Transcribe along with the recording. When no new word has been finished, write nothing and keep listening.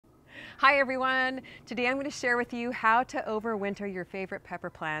Hi everyone! Today I'm going to share with you how to overwinter your favorite pepper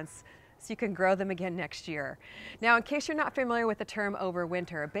plants so you can grow them again next year. Now, in case you're not familiar with the term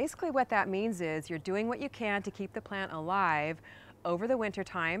overwinter, basically what that means is you're doing what you can to keep the plant alive over the winter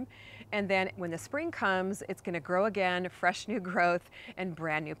time, and then when the spring comes, it's going to grow again, fresh new growth and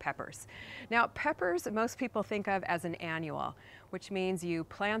brand new peppers. Now, peppers most people think of as an annual, which means you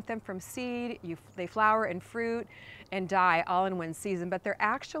plant them from seed, they flower and fruit and die all in one season, but they're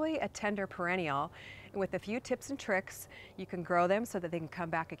actually a tender perennial. And with a few tips and tricks, you can grow them so that they can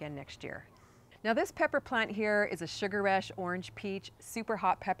come back again next year. Now this pepper plant here is a sugar rush orange peach, super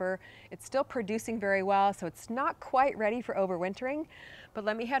hot pepper. It's still producing very well, so it's not quite ready for overwintering. But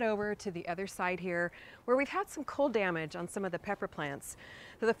let me head over to the other side here where we've had some cold damage on some of the pepper plants.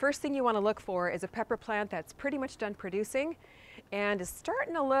 So the first thing you want to look for is a pepper plant that's pretty much done producing and is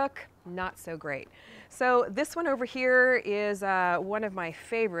starting to look not so great. So this one over here is one of my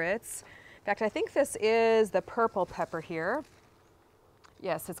favorites. In fact, I think this is the purple pepper here.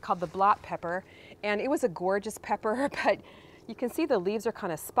 Yes, it's called the blot pepper, and it was a gorgeous pepper, but you can see the leaves are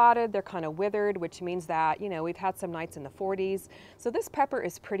kind of spotted, they're kind of withered, which means that, you know, we've had some nights in the 40s. So this pepper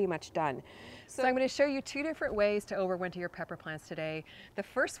is pretty much done. So I'm going to show you two different ways to overwinter your pepper plants today. The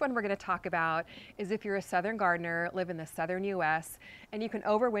first one we're going to talk about is if you're a southern gardener, live in the southern US, and you can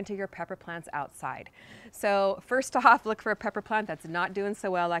overwinter your pepper plants outside. So first off, look for a pepper plant that's not doing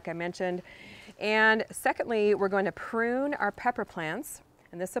so well, like I mentioned. And secondly, we're going to prune our pepper plants.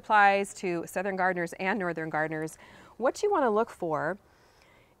 And this applies to southern gardeners and northern gardeners. What you want to look for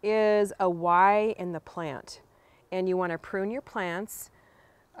is a Y in the plant. And you want to prune your plants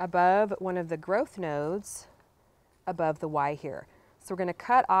above one of the growth nodes above the Y here. So we're going to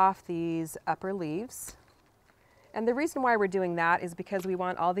cut off these upper leaves. And the reason why we're doing that is because we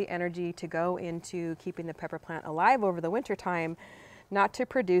want all the energy to go into keeping the pepper plant alive over the winter time, not to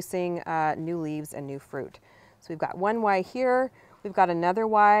producing new leaves and new fruit. So we've got one Y here. We've got another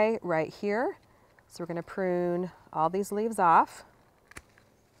Y right here. So we're going to prune all these leaves off.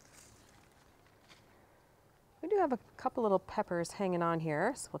 We do have a couple little peppers hanging on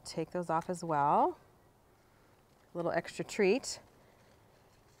here, so we'll take those off as well. A little extra treat.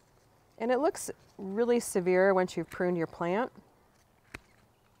 And it looks really severe once you've pruned your plant,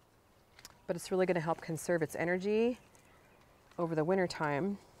 but it's really going to help conserve its energy over the winter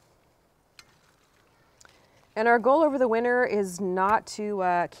time. And our goal over the winter is not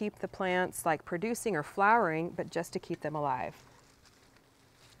to keep the plants like producing or flowering, but just to keep them alive.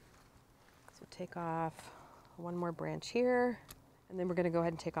 So take off one more branch here, and then we're going to go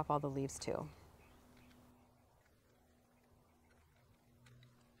ahead and take off all the leaves too.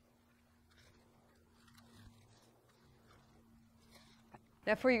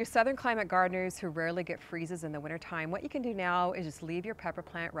 Now for your southern climate gardeners who rarely get freezes in the wintertime, what you can do now is just leave your pepper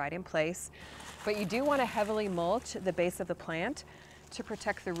plant right in place. But you do want to heavily mulch the base of the plant to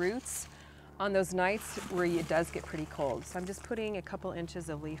protect the roots on those nights where it does get pretty cold. So I'm just putting a couple inches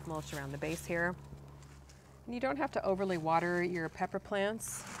of leaf mulch around the base here. And you don't have to overly water your pepper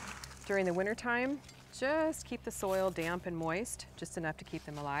plants during the wintertime. Just keep the soil damp and moist, just enough to keep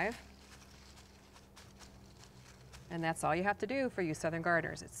them alive. And that's all you have to do for you southern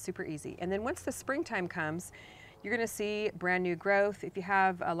gardeners. It's super easy. And then once the springtime comes, you're going to see brand new growth. If you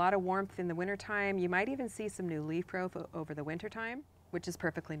have a lot of warmth in the wintertime, you might even see some new leaf growth over the wintertime, which is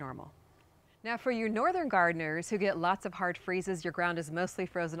perfectly normal. Now for your northern gardeners who get lots of hard freezes, your ground is mostly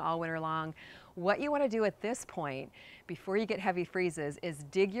frozen all winter long, what you want to do at this point, before you get heavy freezes, is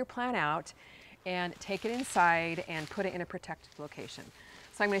dig your plant out and take it inside and put it in a protected location.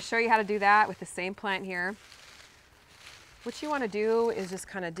 So I'm going to show you how to do that with the same plant here. What you want to do is just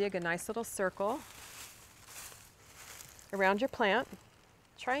kind of dig a nice little circle around your plant.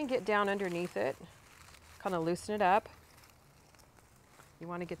 Try and get down underneath it, kind of loosen it up. You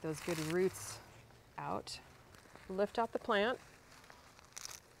want to get those good roots out. Lift out the plant.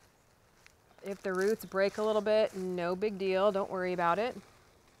 If the roots break a little bit, no big deal, don't worry about it.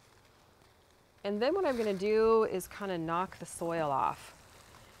 And then what I'm going to do is kind of knock the soil off.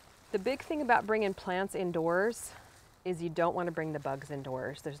 The big thing about bringing plants indoors is you don't want to bring the bugs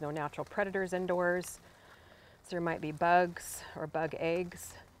indoors. There's no natural predators indoors. So there might be bugs or bug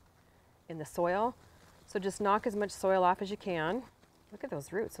eggs in the soil. So just knock as much soil off as you can. Look at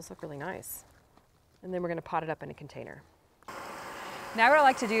those roots, those look really nice. And then we're going to pot it up in a container. Now what I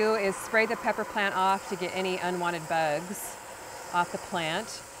like to do is spray the pepper plant off to get any unwanted bugs off the plant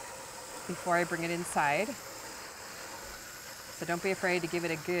before I bring it inside. So don't be afraid to give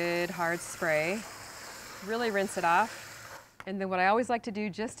it a good hard spray. Really rinse it off. And then what I always like to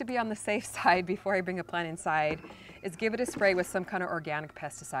do, just to be on the safe side before I bring a plant inside, is give it a spray with some kind of organic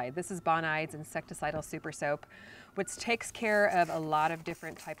pesticide. This is Bonide's insecticidal super soap, which takes care of a lot of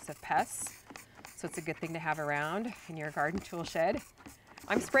different types of pests. So it's a good thing to have around in your garden tool shed.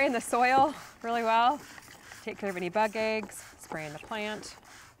 I'm spraying the soil really well. Take care of any bug eggs, spraying the plant.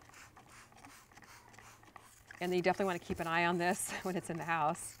 And then you definitely want to keep an eye on this when it's in the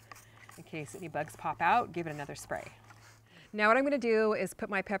house. In case any bugs pop out, give it another spray. Now what I'm going to do is put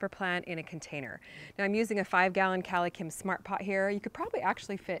my pepper plant in a container. Now I'm using a 5-gallon Calichem Smart Pot here. You could probably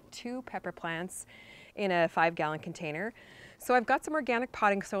actually fit 2 pepper plants in a 5-gallon container. So I've got some organic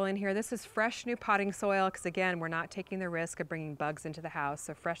potting soil in here. This is fresh new potting soil because again, we're not taking the risk of bringing bugs into the house,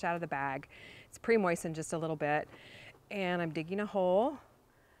 so fresh out of the bag. It's pre-moistened just a little bit. And I'm digging a hole,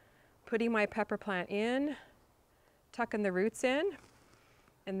 putting my pepper plant in, tucking the roots in,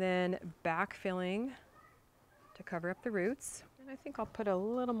 and then backfilling to cover up the roots. And I think I'll put a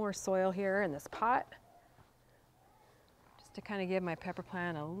little more soil here in this pot just to kind of give my pepper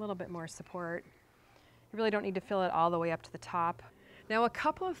plant a little bit more support. You really don't need to fill it all the way up to the top. Now, a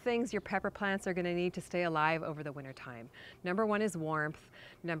couple of things your pepper plants are going to need to stay alive over the winter time. Number 1 is warmth.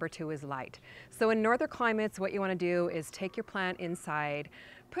 Number 2 is light. So in northern climates, what you want to do is take your plant inside,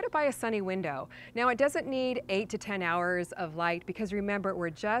 put it by a sunny window. Now, it doesn't need 8 to 10 hours of light because remember, we're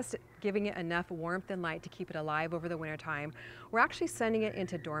just giving it enough warmth and light to keep it alive over the winter time. We're actually sending it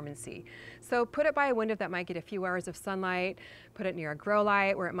into dormancy. So put it by a window that might get a few hours of sunlight, put it near a grow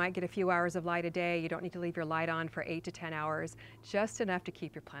light where it might get a few hours of light a day. You don't need to leave your light on for 8 to 10 hours, just enough to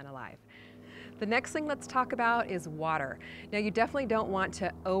keep your plant alive. The next thing let's talk about is water. Now you definitely don't want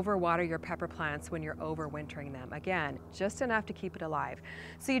to overwater your pepper plants when you're overwintering them. Again, just enough to keep it alive.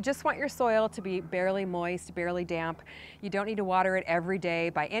 So you just want your soil to be barely moist, barely damp. You don't need to water it every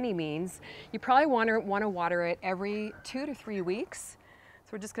day by any means. You probably want to water it every 2 to 3 weeks.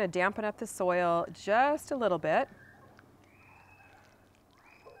 So we're just going to dampen up the soil just a little bit.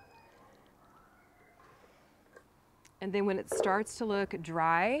 And then when it starts to look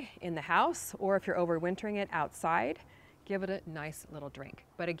dry in the house, or if you're overwintering it outside, give it a nice little drink.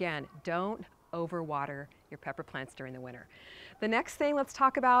 But again, don't overwater your pepper plants during the winter. The next thing let's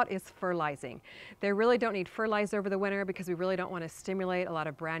talk about is fertilizing. They really don't need fertilizer over the winter because we really don't want to stimulate a lot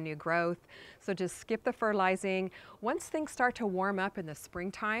of brand new growth. So just skip the fertilizing. Once things start to warm up in the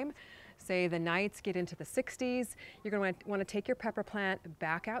springtime, say the nights get into the 60s, you're going to want to take your pepper plant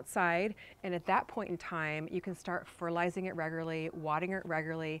back outside, and at that point in time, you can start fertilizing it regularly, watering it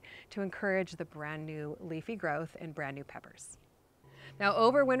regularly to encourage the brand new leafy growth and brand new peppers. Now,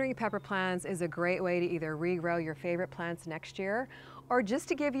 overwintering pepper plants is a great way to either regrow your favorite plants next year or just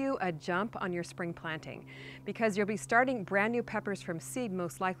to give you a jump on your spring planting, because you'll be starting brand new peppers from seed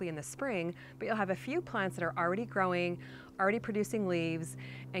most likely in the spring, but you'll have a few plants that are already growing, already producing leaves,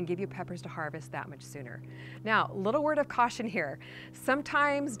 and give you peppers to harvest that much sooner. Now, little word of caution here.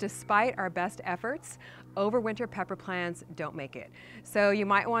 Sometimes, despite our best efforts, overwinter pepper plants don't make it. So you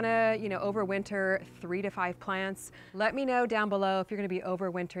might want to, overwinter 3 to 5 plants. Let me know down below if you're going to be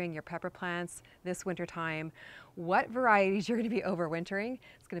overwintering your pepper plants this winter time, what varieties you're going to be overwintering.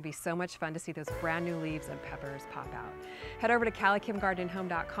 It's going to be so much fun to see those brand new leaves and peppers pop out. Head over to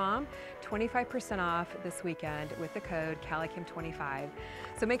calichemgardenandhome.com, 25% off this weekend with the code CALICHEM25.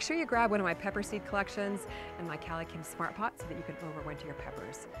 So make sure you grab one of my pepper seed collections and my Calichem Smart Pot so that you can overwinter your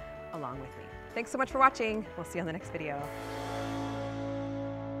peppers along with me. Thanks so much for watching. We'll see you on the next video.